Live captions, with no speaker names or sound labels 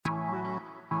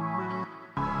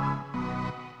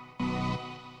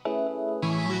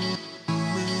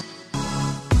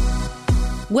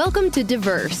Welcome to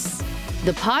Diverse,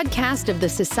 the podcast of the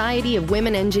Society of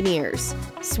Women Engineers.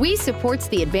 SWE supports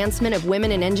the advancement of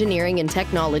women in engineering and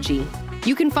technology.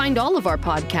 You can find all of our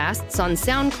podcasts on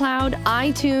SoundCloud,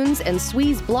 iTunes, and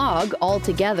SWE's blog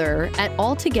altogether at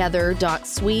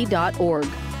altogether.swe.org.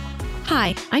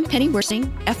 Hi, I'm Penny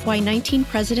Wirsing, FY19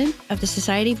 President of the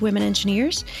Society of Women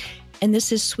Engineers, and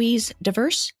this is SWE's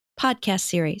Diverse podcast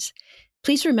series.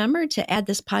 Please remember to add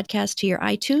this podcast to your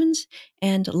iTunes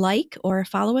and like or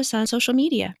follow us on social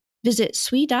media. Visit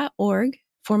swe.org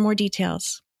for more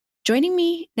details. Joining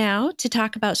me now to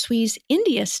talk about SWE's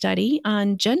India study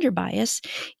on gender bias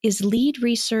is lead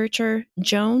researcher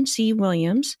Joan C.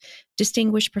 Williams,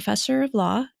 Distinguished Professor of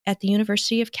Law at the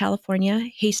University of California,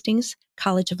 Hastings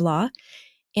College of Law,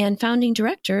 and founding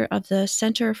director of the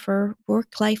Center for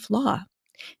WorkLife Law.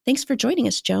 Thanks for joining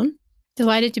us, Joan.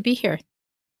 Delighted to be here.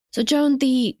 So, Joan,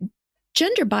 the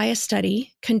gender bias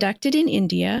study conducted in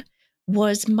India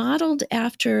was modeled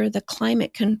after the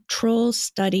climate control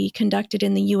study conducted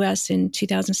in the U.S. in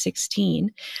 2016.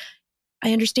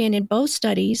 I understand in both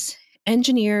studies,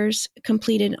 engineers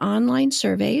completed online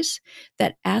surveys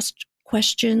that asked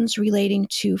questions relating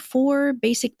to 4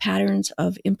 basic patterns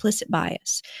of implicit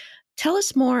bias. Tell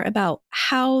us more about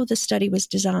how the study was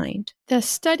designed. The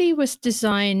study was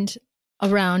designed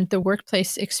around the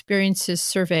Workplace Experiences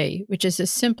Survey, which is a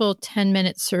simple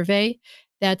 10-minute survey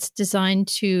that's designed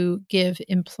to give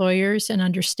employers an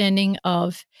understanding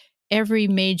of every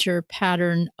major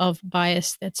pattern of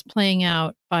bias that's playing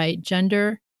out by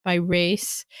gender, by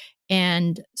race,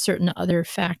 and certain other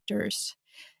factors.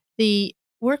 The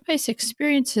Workplace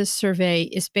Experiences Survey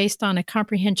is based on a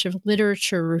comprehensive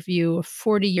literature review of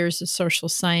 40 years of social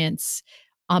science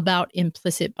about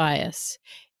implicit bias.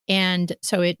 And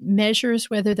so it measures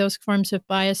whether those forms of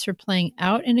bias are playing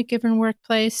out in a given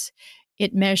workplace.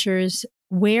 It measures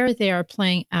where they are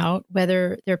playing out,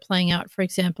 whether they're playing out, for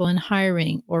example, in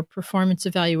hiring or performance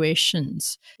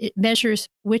evaluations. It measures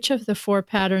which of the 4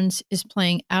 patterns is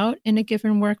playing out in a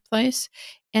given workplace.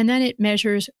 And then it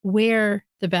measures where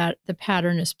the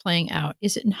pattern is playing out.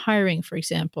 Is it in hiring, for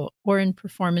example, or in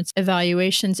performance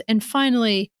evaluations? And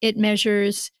finally, it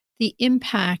measures the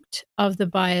impact of the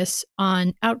bias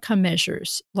on outcome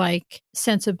measures like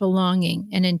sense of belonging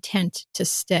and intent to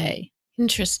stay.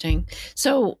 Interesting.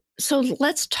 So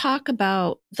let's talk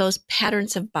about those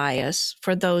patterns of bias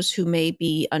for those who may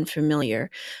be unfamiliar.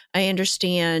 I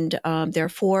understand there are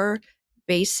 4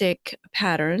 basic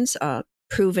patterns: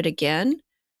 prove it again,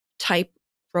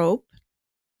 tightrope,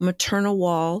 maternal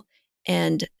wall,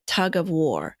 and tug of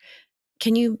war.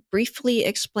 Can you briefly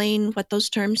explain what those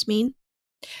terms mean?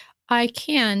 I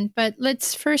can, but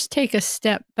let's first take a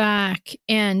step back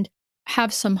and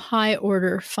have some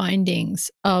high-order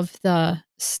findings of the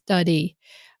study,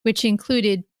 which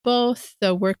included both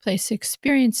the Workplace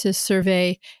Experiences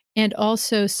Survey and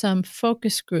also some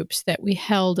focus groups that we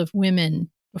held of women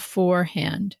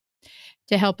beforehand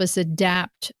to help us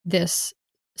adapt this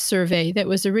survey that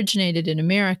was originated in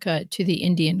America to the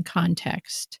Indian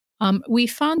context. We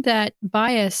found that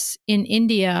bias in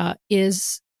India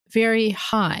is very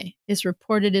high, is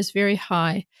reported as very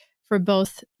high for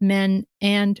both men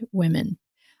and women.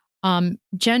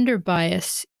 Gender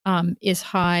bias is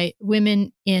high.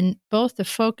 Women in both the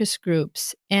focus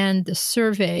groups and the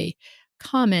survey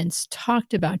comments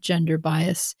talked about gender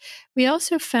bias. We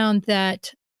also found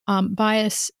that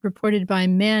bias reported by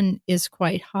men is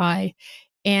quite high,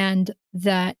 and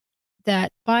that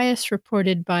bias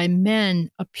reported by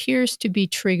men appears to be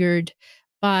triggered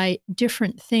by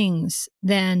different things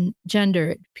than gender.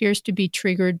 It appears to be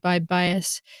triggered by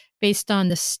bias based on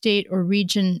the state or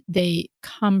region they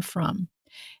come from.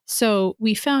 So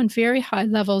we found very high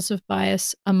levels of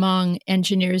bias among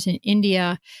engineers in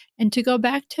India. And to go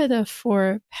back to the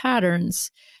 4 patterns,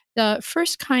 the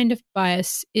first kind of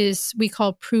bias is we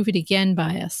call prove it again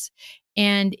bias.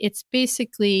 And it's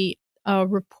basically a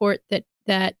report that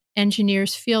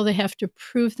engineers feel they have to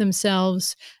prove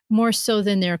themselves more so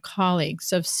than their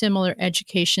colleagues of similar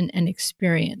education and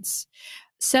experience.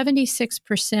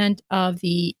 76% of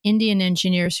the Indian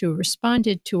engineers who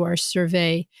responded to our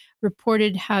survey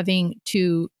reported having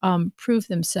to prove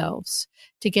themselves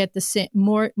to get the same,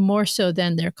 more so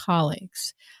than their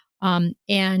colleagues.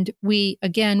 And we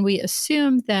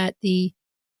assume that the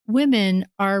women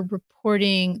are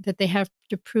reporting that they have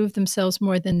to prove themselves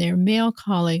more than their male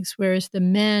colleagues, whereas the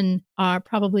men are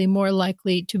probably more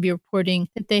likely to be reporting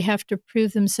that they have to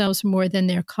prove themselves more than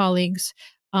their colleagues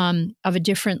of a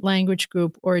different language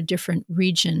group or a different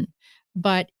region.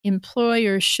 But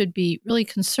employers should be really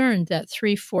concerned that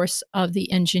 3/4 of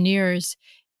the engineers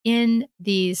in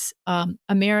these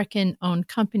American-owned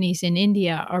companies in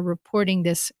India are reporting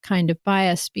this kind of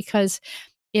bias because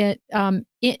an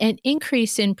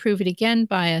increase in prove it again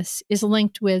bias is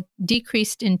linked with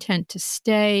decreased intent to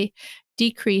stay,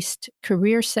 decreased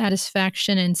career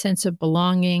satisfaction and sense of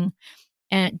belonging,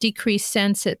 and decreased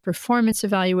sense that performance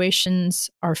evaluations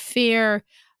are fair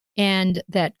and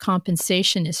that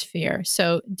compensation is fair.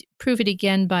 So prove it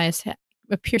again bias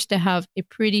appears to have a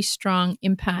pretty strong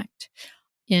impact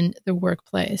in the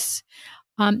workplace.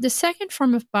 The second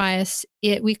form of bias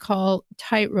we call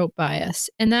tightrope bias,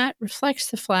 and that reflects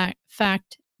the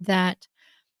fact that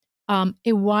a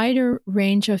wider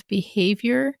range of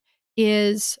behavior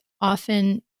is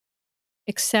often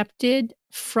accepted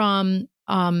from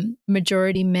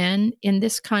majority men. In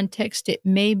this context, it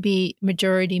may be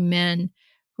majority men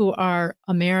who are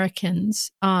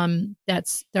Americans,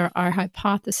 that's our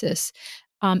hypothesis,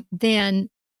 than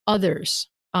others.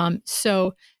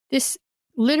 So this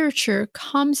literature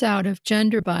comes out of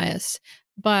gender bias,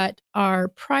 but our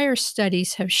prior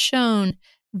studies have shown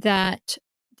that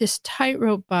this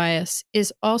tightrope bias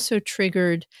is also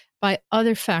triggered by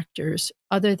other factors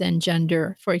other than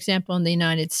gender. For example, in the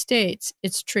United States,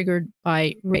 it's triggered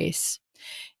by race.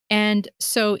 And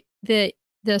so the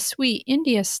SWE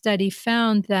India study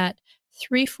found that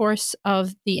 3/4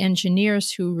 of the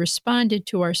engineers who responded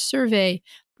to our survey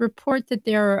report that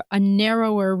there are a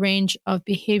narrower range of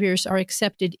behaviors are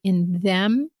accepted in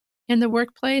them in the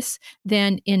workplace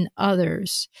than in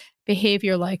others.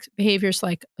 Behaviors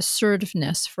like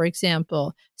assertiveness, for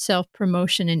example,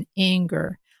 self-promotion and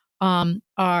anger,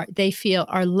 they feel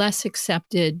are less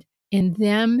accepted in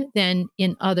them than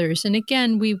in others. And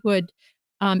again, we would,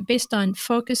 based on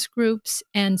focus groups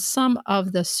and some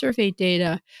of the survey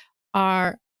data,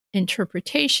 our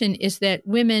interpretation is that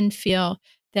women feel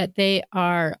that they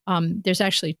are, there's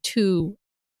actually two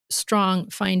strong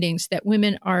findings that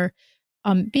women are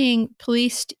being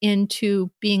policed into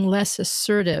being less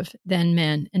assertive than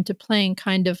men and to playing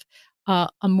kind of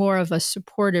a more of a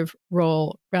supportive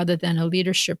role rather than a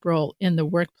leadership role in the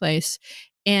workplace.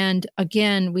 And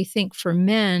again, we think for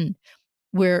men,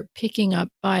 we're picking up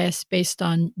bias based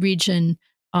on region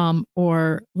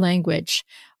or language.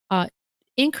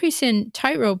 Increase in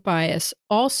tightrope bias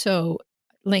also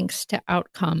links to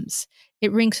outcomes.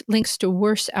 It links to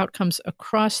worse outcomes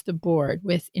across the board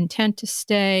with intent to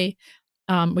stay,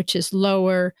 which is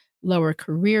lower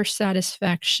career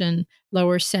satisfaction,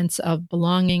 lower sense of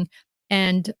belonging,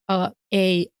 and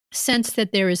a sense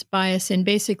that there is bias in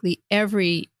basically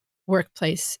every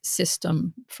workplace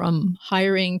system, from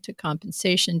hiring to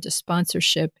compensation to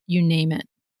sponsorship, you name it.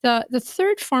 The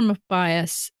third form of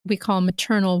bias we call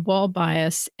maternal wall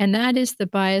bias, and that is the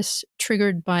bias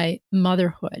triggered by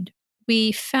motherhood.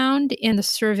 We found in the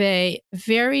survey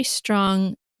very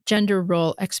strong gender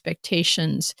role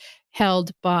expectations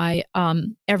held by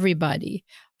everybody.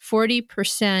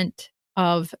 40%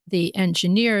 of the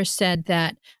engineers said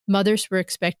that mothers were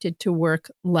expected to work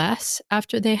less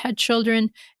after they had children,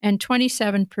 and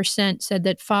 27% said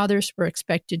that fathers were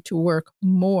expected to work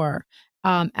more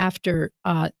after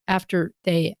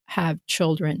they have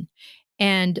children.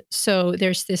 And so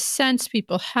there's this sense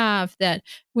people have that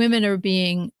men are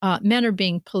being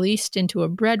policed into a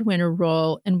breadwinner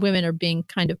role, and women are being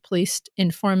kind of policed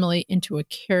informally into a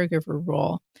caregiver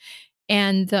role.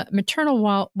 And the maternal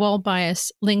wall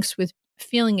bias links with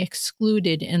feeling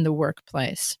excluded in the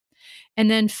workplace. And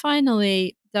then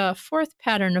finally, the fourth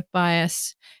pattern of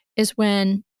bias is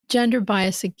when gender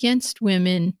bias against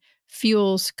women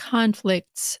fuels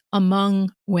conflicts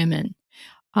among women.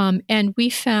 And we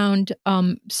found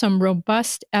some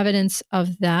robust evidence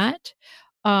of that.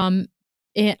 On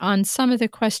some of the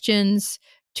questions,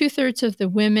 2/3 of the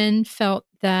women felt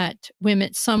that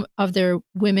some of their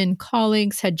women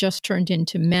colleagues had just turned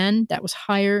into men. That was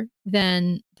higher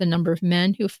than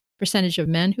the percentage of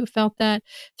men who felt that.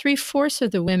 3/4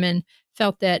 of the women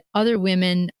felt that other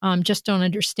women just don't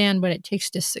understand what it takes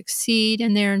to succeed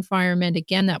in their environment.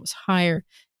 Again, that was higher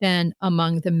than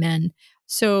among the men.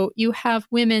 So you have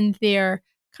women there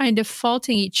kind of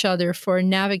faulting each other for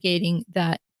navigating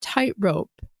that tightrope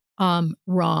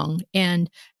wrong and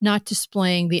not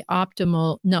displaying the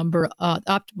optimal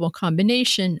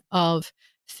combination of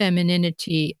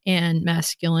femininity and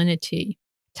masculinity.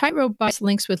 Tightrope bias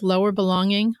links with lower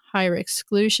belonging, higher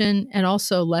exclusion, and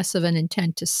also less of an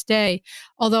intent to stay.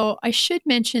 Although I should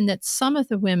mention that some of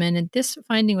the women, and this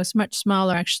finding was much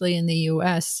smaller actually in the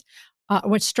U.S.,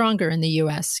 much stronger in the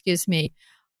U.S.,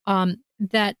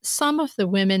 that some of the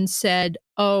women said,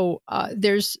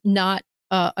 there's not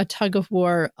a tug of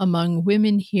war among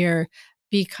women here.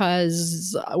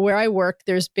 because where I work,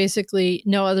 there's basically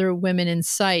no other women in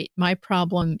sight. My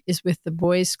problem is with the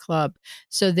boys' club.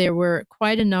 So there were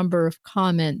quite a number of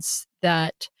comments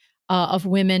that of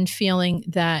women feeling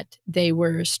that they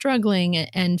were struggling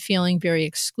and feeling very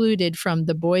excluded from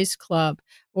the boys' club,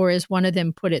 or as one of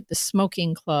them put it, the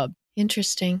smoking club.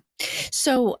 Interesting.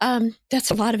 So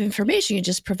that's a lot of information you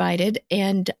just provided.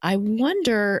 And I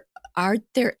wonder, are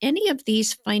there any of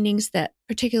these findings that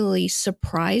particularly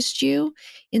surprised you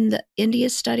in the India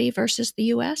study versus the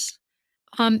U.S.?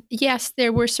 Yes,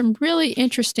 there were some really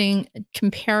interesting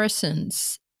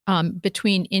comparisons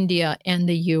between India and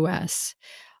the U.S.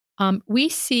 We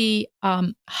see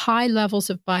high levels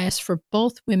of bias for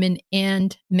both women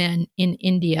and men in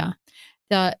India.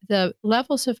 The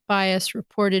levels of bias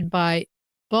reported by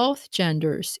both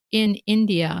genders in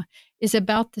India is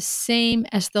about the same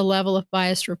as the level of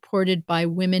bias reported by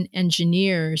women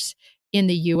engineers in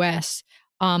the US,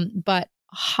 but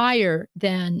higher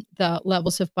than the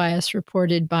levels of bias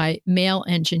reported by male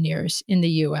engineers in the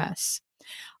US.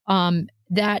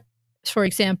 That, for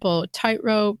example,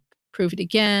 tightrope, prove it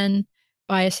again,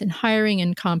 bias in hiring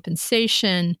and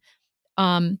compensation.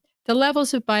 The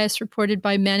levels of bias reported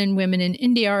by men and women in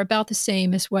India are about the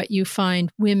same as what you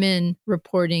find women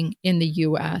reporting in the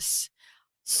US.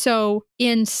 So,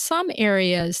 in some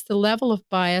areas, the level of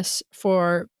bias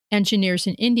for engineers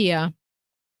in India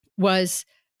was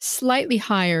slightly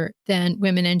higher than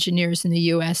women engineers in the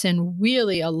US and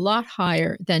really a lot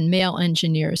higher than male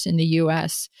engineers in the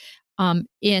US.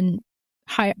 In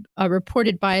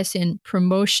reported bias in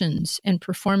promotions and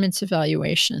performance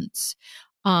evaluations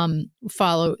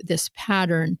follow this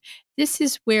pattern. This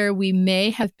is where we may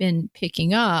have been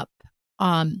picking up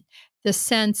the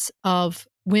sense of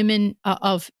women,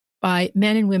 by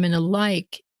men and women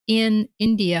alike in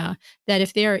India, that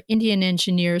if they are Indian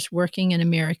engineers working in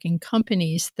American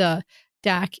companies, the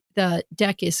deck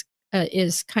is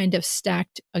kind of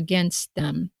stacked against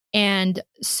them. And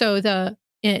so the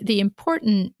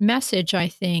important message, I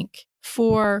think,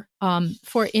 for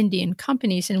Indian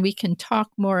companies, and we can talk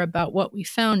more about what we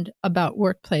found about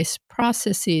workplace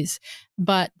processes,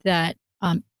 but that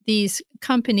these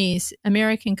companies,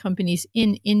 American companies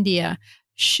in India,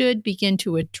 should begin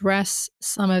to address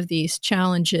some of these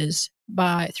challenges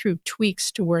through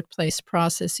tweaks to workplace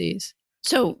processes.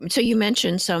 So you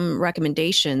mentioned some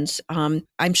recommendations. I'm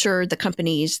sure the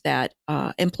companies that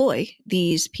employ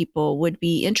these people would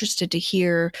be interested to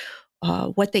hear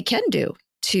what they can do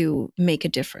to make a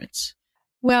difference.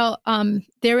 Well,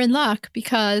 they're in luck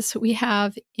because we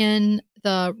have in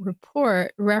the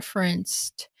report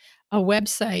referenced a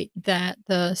website that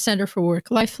the Center for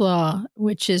WorkLife Law,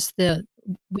 which is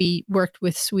we worked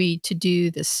with SWE to do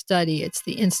the study. It's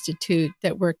the institute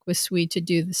that worked with SWE to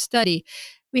do the study.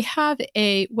 We have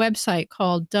a website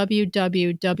called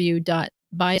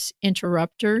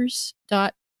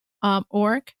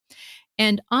www.biasinterrupters.org.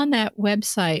 And on that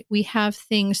website, we have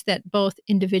things that both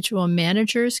individual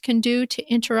managers can do to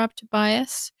interrupt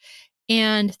bias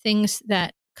and things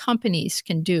that companies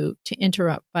can do to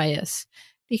interrupt bias.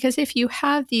 Because if you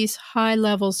have these high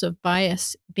levels of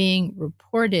bias being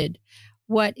reported,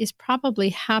 what is probably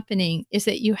happening is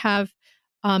that you have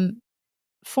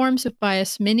forms of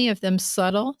bias, many of them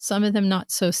subtle, some of them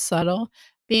not so subtle,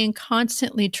 being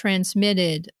constantly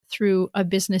transmitted through a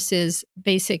business's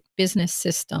basic business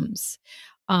systems.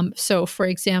 So, for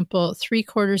example,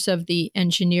 3/4 of the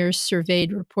engineers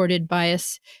surveyed reported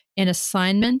bias in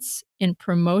assignments, in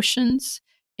promotions,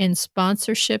 in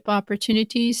sponsorship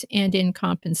opportunities, and in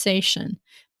compensation.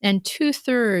 And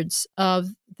 2/3 of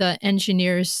the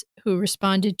engineers who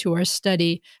responded to our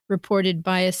study reported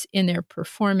bias in their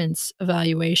performance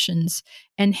evaluations,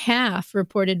 and half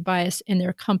reported bias in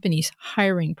their company's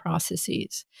hiring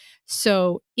processes.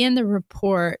 So in the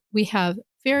report, we have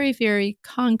very, very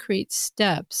concrete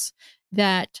steps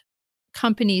that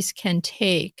companies can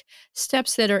take,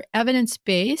 steps that are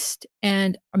evidence-based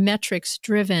and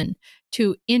metrics-driven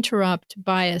to interrupt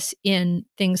bias in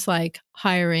things like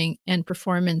hiring and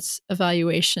performance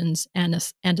evaluations and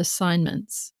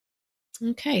assignments.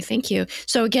 Okay, thank you.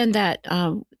 So again, that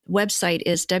website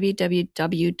is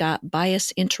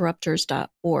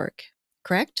www.biasinterrupters.org,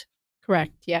 correct?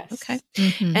 Correct, yes. Okay.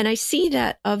 Mm-hmm. And I see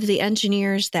that of the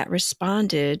engineers that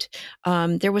responded,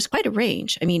 there was quite a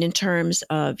range. I mean, in terms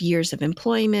of years of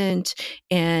employment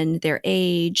and their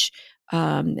age,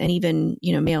 and even,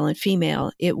 male and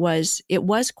female, it was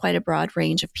quite a broad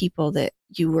range of people that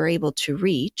you were able to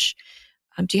reach.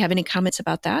 Do you have any comments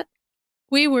about that?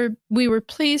 We were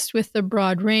pleased with the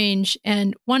broad range,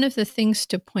 and one of the things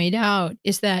to point out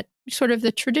is that sort of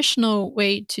the traditional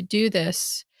way to do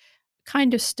this,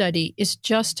 kind of study is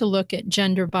just to look at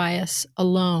gender bias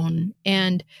alone.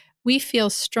 And we feel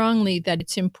strongly that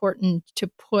it's important to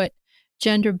put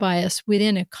gender bias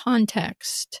within a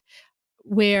context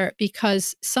where,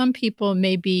 because some people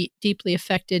may be deeply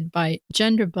affected by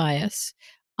gender bias,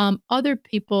 other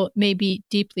people may be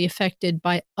deeply affected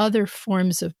by other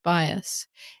forms of bias.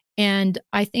 And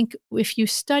I think if you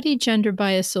study gender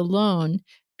bias alone,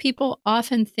 people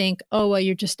often think, oh, well,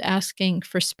 you're just asking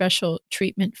for special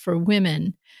treatment for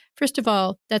women. First of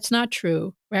all, that's not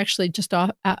true. We're actually just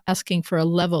asking for a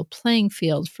level playing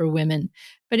field for women.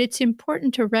 But it's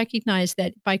important to recognize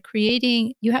that by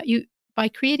creating by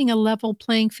creating a level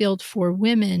playing field for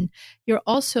women, you're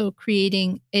also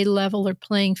creating a leveler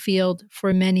playing field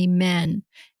for many men.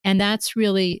 And that's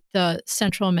really the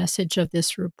central message of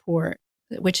this report.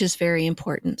 Which is very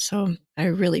important. So I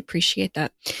really appreciate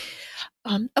that.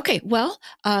 Okay, well,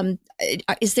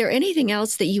 is there anything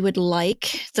else that you would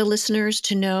like the listeners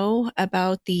to know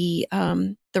about the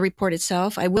report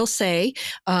itself? I will say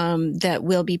that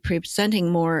we'll be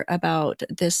presenting more about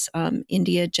this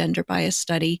India gender bias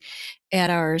study at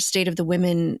our State of the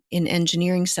Women in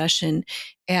Engineering session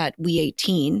at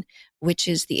We18, which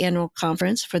is the annual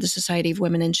conference for the Society of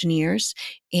Women Engineers.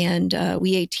 And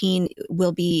We18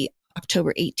 will be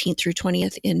October 18th through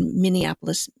 20th in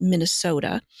Minneapolis,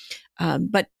 Minnesota.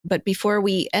 But before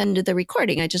we end the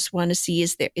recording, I just want to see,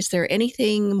 is there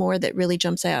anything more that really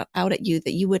jumps out at you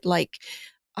that you would like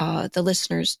the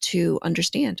listeners to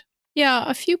understand? Yeah,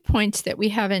 a few points that we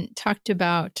haven't talked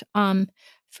about.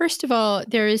 First of all,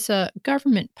 there is a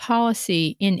government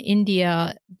policy in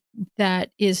India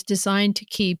that is designed to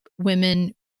keep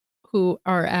women who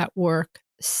are at work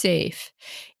safe.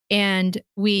 And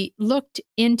we looked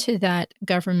into that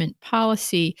government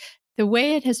policy. The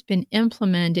way it has been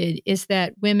implemented is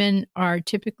that women are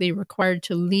typically required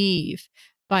to leave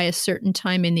by a certain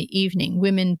time in the evening,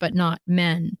 women but not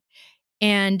men.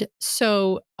 And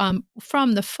so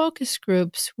from the focus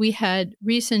groups, we had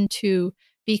reason to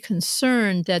be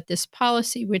concerned that this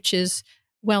policy, which is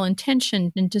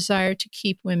well-intentioned and desired to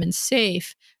keep women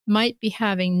safe, might be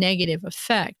having negative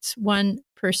effects. One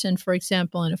person, for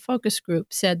example, in a focus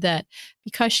group said that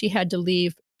because she had to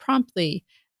leave promptly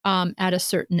at a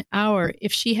certain hour,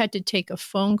 if she had to take a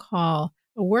phone call,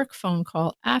 a work phone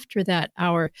call after that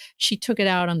hour, she took it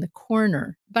out on the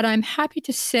corner. But I'm happy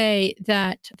to say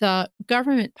that the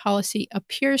government policy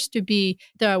appears to be,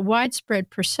 the widespread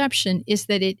perception is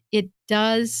that it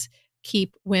does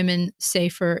keep women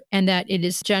safer and that it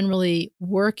is generally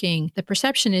working. The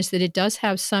perception is that it does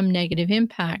have some negative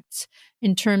impacts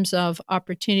in terms of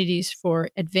opportunities for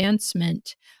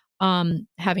advancement,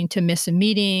 having to miss a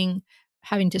meeting,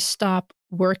 having to stop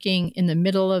working in the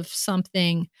middle of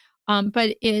something.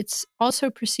 But it's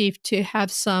also perceived to have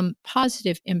some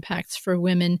positive impacts for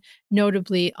women,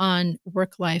 notably on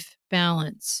work-life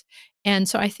balance. And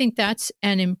so I think that's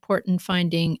an important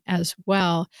finding as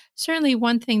well. Certainly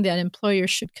one thing that employers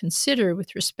should consider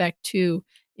with respect to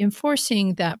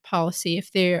enforcing that policy,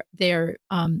 if they're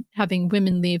having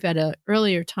women leave at an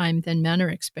earlier time than men are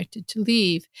expected to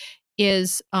leave,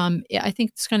 is I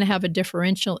think it's going to have a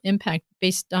differential impact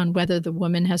based on whether the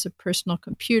woman has a personal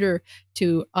computer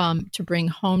to bring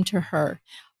home to her,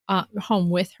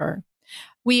 home with her.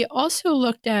 We also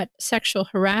looked at sexual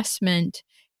harassment,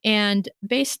 and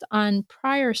based on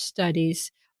prior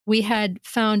studies, we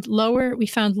found lower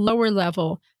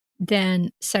level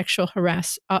than sexual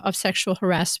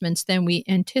harassments than we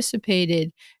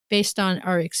anticipated based on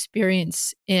our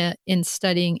experience in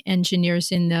studying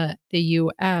engineers in the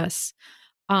U.S.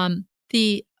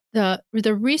 The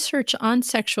research on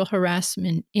sexual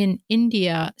harassment in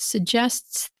India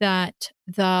suggests that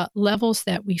the levels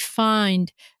that we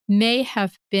find may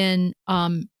have been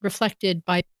reflected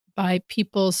by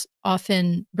people's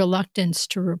often reluctance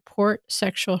to report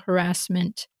sexual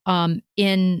harassment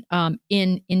in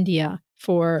India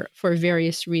for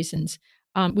various reasons.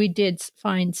 We did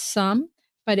find some,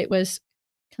 but it was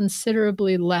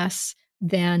considerably less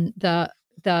than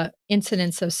the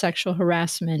incidence of sexual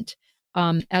harassment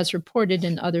as reported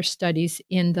in other studies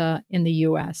in the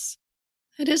U.S.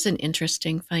 It is an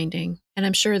interesting finding, and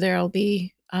I'm sure there'll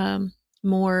be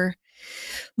more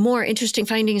interesting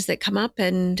findings that come up,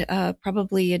 and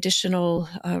probably additional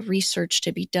research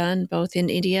to be done both in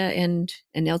India and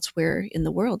elsewhere in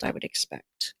the world, I would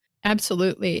expect.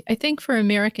 Absolutely. I think for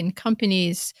American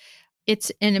companies,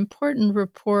 it's an important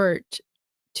report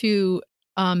to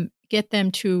get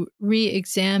them to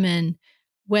re-examine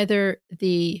whether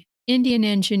the Indian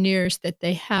engineers that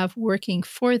they have working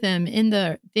for them in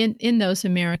those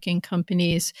American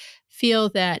companies feel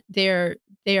that they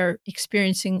are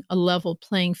experiencing a level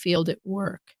playing field at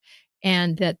work.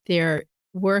 and that their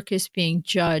work is being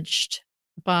judged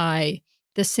by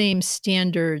the same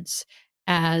standards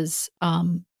as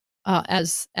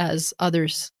as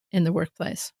others in the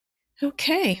workplace.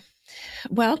 Okay.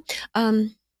 Well,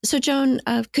 so Joan,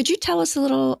 could you tell us a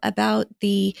little about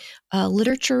the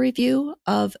literature review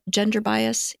of gender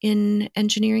bias in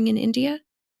engineering in India?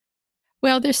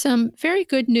 Well, there's some very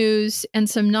good news and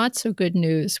some not so good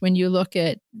news when you look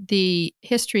at the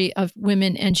history of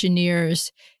women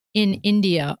engineers in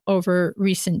India over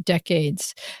recent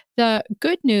decades. The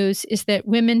good news is that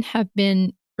women have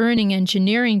been earning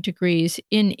engineering degrees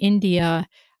in India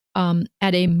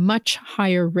at a much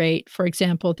higher rate, for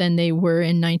example, than they were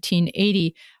in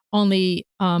 1980. Only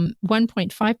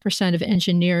 1.5% of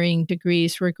engineering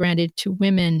degrees were granted to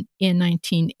women in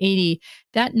 1980.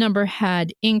 That number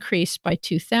had increased by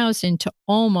 2000 to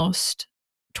almost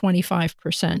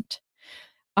 25%.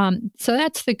 So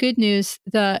that's the good news.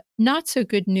 The not so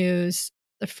good news,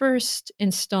 the first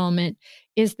installment,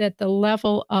 is that the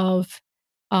level of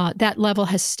that level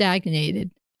has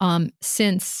stagnated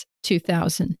since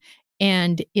 2000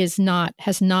 and has not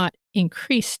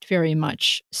increased very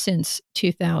much since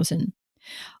 2000.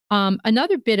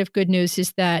 Another bit of good news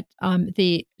is that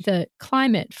the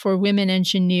climate for women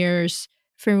engineers,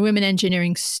 for women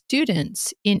engineering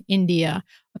students in India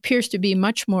appears to be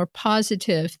much more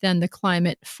positive than the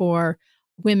climate for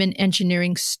women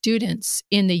engineering students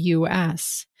in the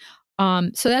U.S.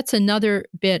 So that's another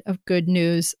bit of good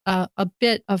news. A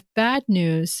bit of bad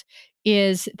news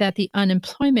is that the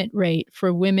unemployment rate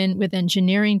for women with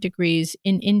engineering degrees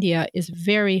in India is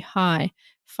very high,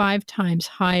 5 times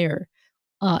higher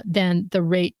than the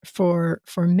rate for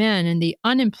men. And the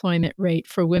unemployment rate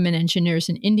for women engineers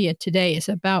in India today is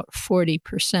about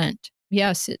 40%.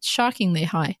 Yes, it's shockingly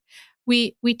high.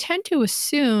 We tend to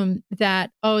assume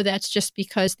that, oh, that's just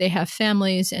because they have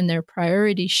families and their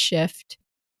priorities shift.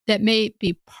 That may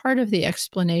be part of the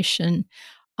explanation.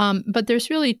 But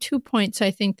there's really 2 points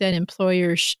I think that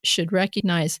employers should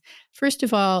recognize. First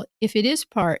of all, if it is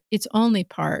part, it's only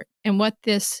part. And what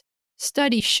this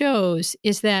study shows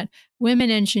is that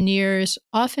women engineers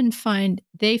often find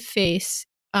they face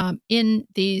in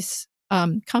these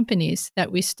companies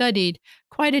that we studied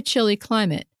quite a chilly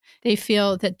climate. They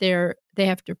feel that they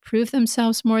have to prove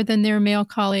themselves more than their male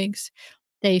colleagues.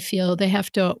 They feel they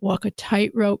have to walk a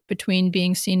tightrope between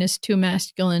being seen as too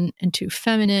masculine and too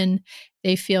feminine.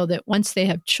 They feel that once they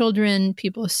have children,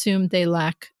 people assume they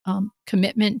lack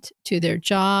commitment to their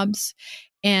jobs.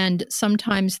 And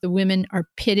sometimes the women are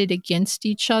pitted against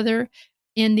each other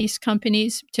in these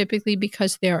companies, typically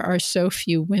because there are so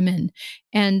few women.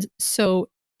 And so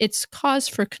it's cause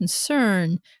for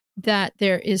concern that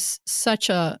there is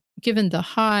given the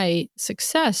high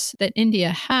success that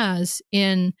India has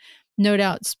in no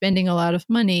doubt spending a lot of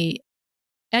money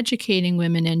educating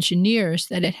women engineers,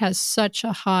 that it has such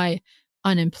a high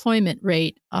unemployment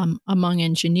rate among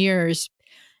engineers.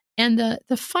 And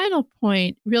the final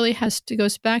point really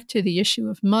goes back to the issue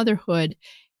of motherhood,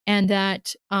 and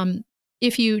that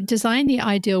if you design the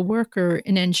ideal worker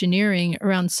in engineering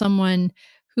around someone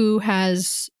who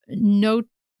has no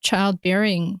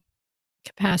childbearing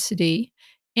capacity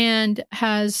and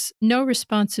has no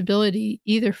responsibility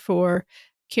either for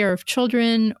care of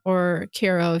children or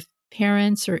care of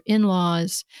parents or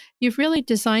in-laws, you've really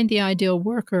designed the ideal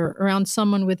worker around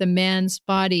someone with a man's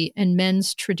body and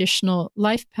men's traditional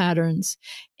life patterns.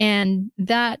 And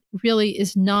that really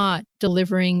is not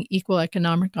delivering equal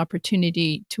economic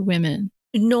opportunity to women.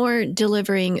 Nor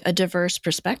delivering a diverse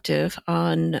perspective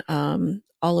on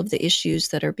all of the issues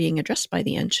that are being addressed by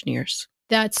the engineers.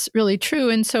 That's really true.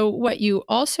 And so what you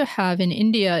also have in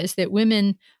India is that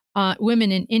women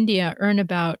in India earn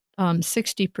about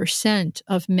 60%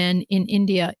 of men in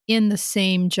India in the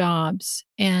same jobs.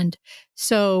 And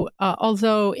so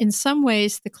although in some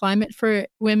ways the climate for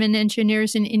women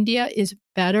engineers in India is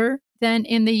better than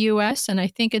in the US, and I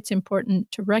think it's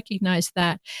important to recognize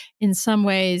that in some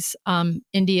ways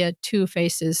India too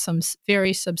faces some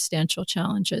very substantial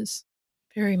challenges.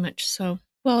 Very much so.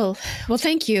 Well,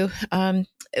 thank you.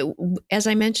 As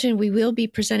I mentioned, we will be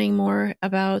presenting more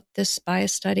about this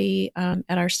bias study at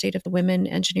our State of the Women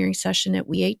Engineering session at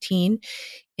We18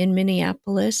 in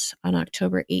Minneapolis on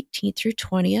October 18th through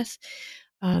 20th.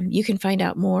 You can find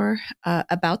out more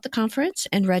about the conference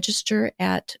and register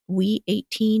at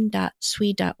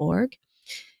we18.swe.org.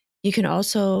 You can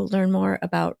also learn more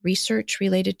about research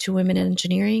related to women in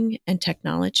engineering and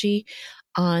technology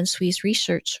on SWE's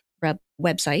research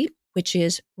website, which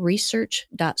is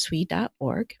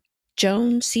research.swe.org.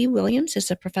 Joan C. Williams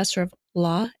is a professor of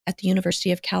law at the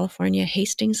University of California,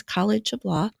 Hastings College of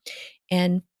Law,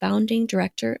 and founding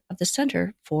director of the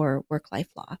Center for WorkLife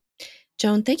Law.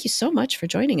 Joan, thank you so much for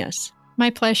joining us. My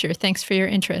pleasure. Thanks for your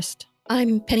interest.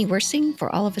 I'm Penny Wirsing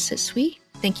for all of us at SWE.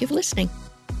 Thank you for listening.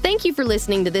 Thank you for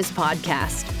listening to this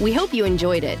podcast. We hope you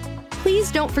enjoyed it.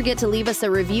 Please don't forget to leave us a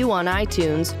review on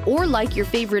iTunes or like your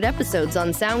favorite episodes on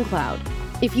SoundCloud.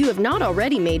 If you have not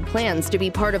already made plans to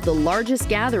be part of the largest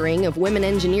gathering of women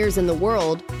engineers in the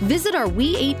world, visit our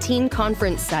We18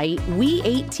 conference site,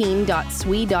 we18.swe.org.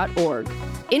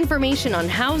 Information on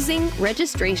housing,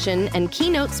 registration, and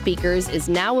keynote speakers is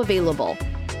now available.